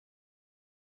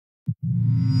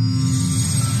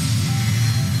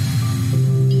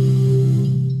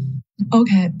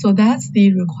Okay, so that's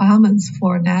the requirements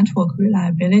for network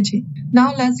reliability.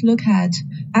 Now let's look at,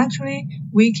 actually,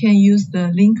 we can use the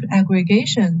link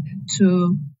aggregation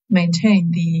to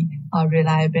maintain the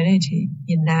reliability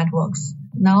in networks.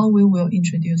 Now we will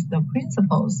introduce the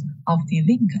principles of the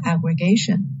link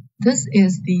aggregation. This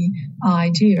is the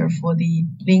idea for the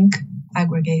link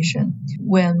aggregation.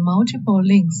 When multiple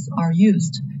links are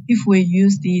used, if we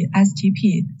use the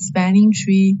STP, spanning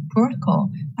tree protocol,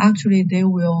 actually they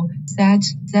will set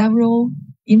several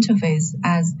interfaces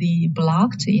as the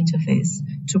blocked interface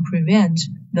to prevent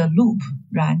the loop,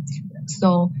 right?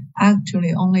 So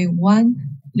actually only one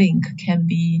link can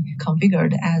be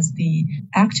configured as the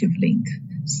active link.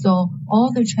 So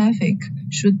all the traffic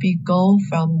should be go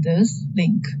from this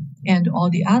link, and all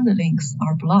the other links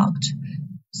are blocked.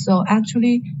 So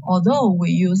actually, although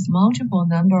we use multiple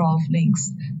number of links,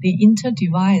 the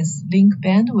inter-device link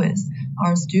bandwidth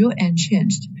are still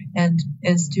unchanged and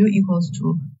is still equals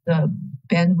to the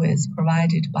bandwidth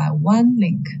provided by one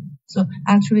link. So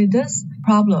actually this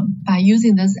problem, by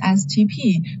using this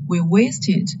STP, we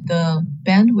wasted the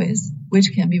bandwidth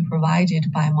which can be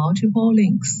provided by multiple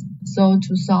links. So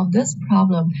to solve this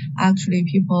problem, actually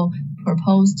people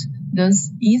proposed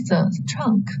this Ether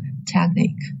trunk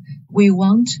technique. We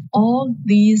want all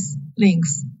these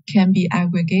links can be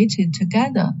aggregated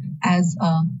together as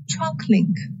a trunk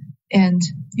link. And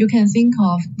you can think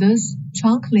of this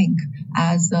trunk link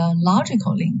as a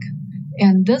logical link.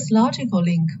 And this logical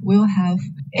link will have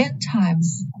n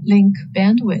times link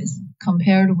bandwidth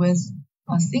compared with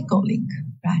a single link,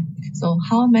 right? So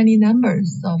how many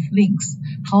numbers of links,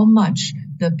 how much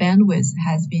the bandwidth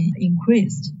has been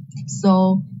increased.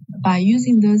 So by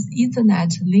using this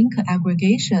Ethernet link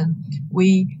aggregation,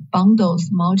 we bundle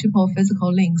multiple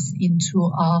physical links into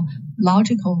a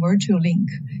logical virtual link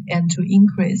and to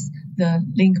increase the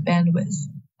link bandwidth.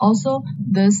 Also,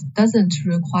 this doesn't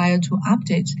require to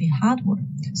update the hardware.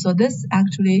 So this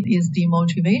actually is the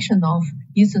motivation of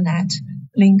Ethernet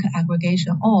link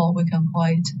aggregation, or we can call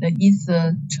it the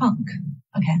Ether trunk.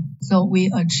 Okay, so we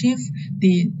achieve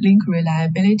the link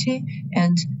reliability,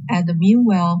 and at the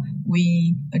meanwhile,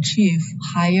 we achieve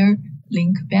higher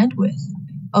link bandwidth.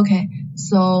 Okay,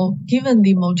 so given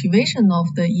the motivation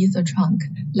of the Ether trunk,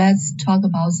 let's talk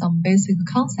about some basic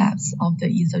concepts of the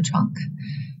Ether trunk.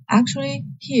 Actually,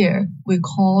 here we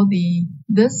call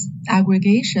this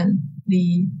aggregation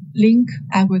the link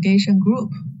aggregation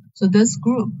group. So this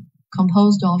group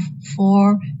composed of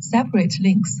 4 separate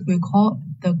links, we call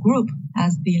the group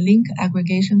as the link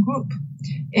aggregation group.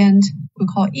 And we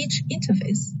call each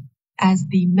interface as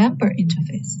the member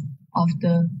interface of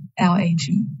the LAG.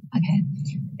 Okay.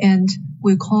 And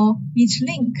we call each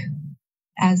link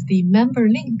as the member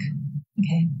link.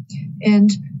 Okay.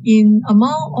 And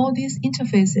among all these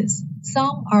interfaces,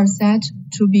 some are set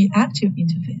to be active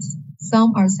interface.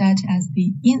 Some are set as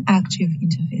the inactive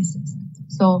interfaces.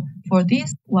 So for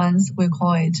these ones, we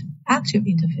call it active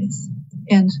interface.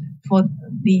 And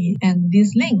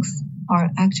these links are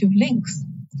active links.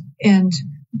 And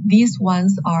these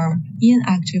ones are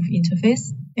inactive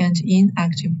interface and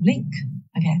inactive link.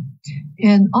 Okay.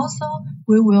 And also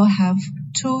we will have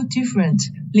 2 different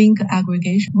link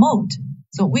aggregation mode.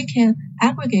 So we can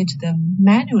aggregate them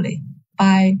manually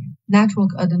by network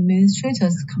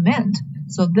administrator's command.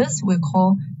 So this we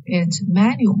call it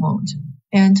manual mode.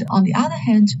 And on the other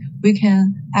hand, we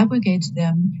can aggregate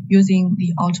them using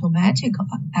the automatic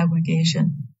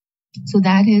aggregation. So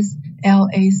that is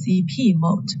LACP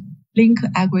mode, Link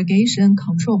Aggregation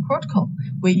Control Protocol.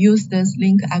 We use this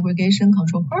Link Aggregation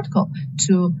Control Protocol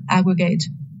to aggregate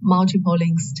multiple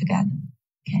links together.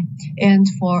 Okay. And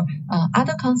for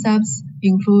other concepts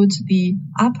include the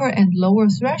upper and lower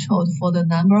threshold for the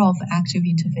number of active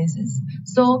interfaces.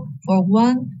 So for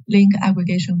one link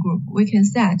aggregation group, we can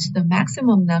set the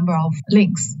maximum number of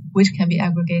links which can be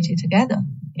aggregated together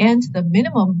and the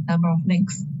minimum number of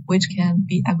links which can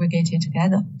be aggregated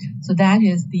together. So that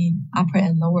is the upper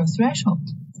and lower threshold.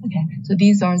 Okay. So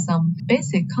these are some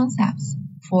basic concepts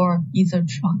for Ether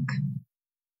trunk.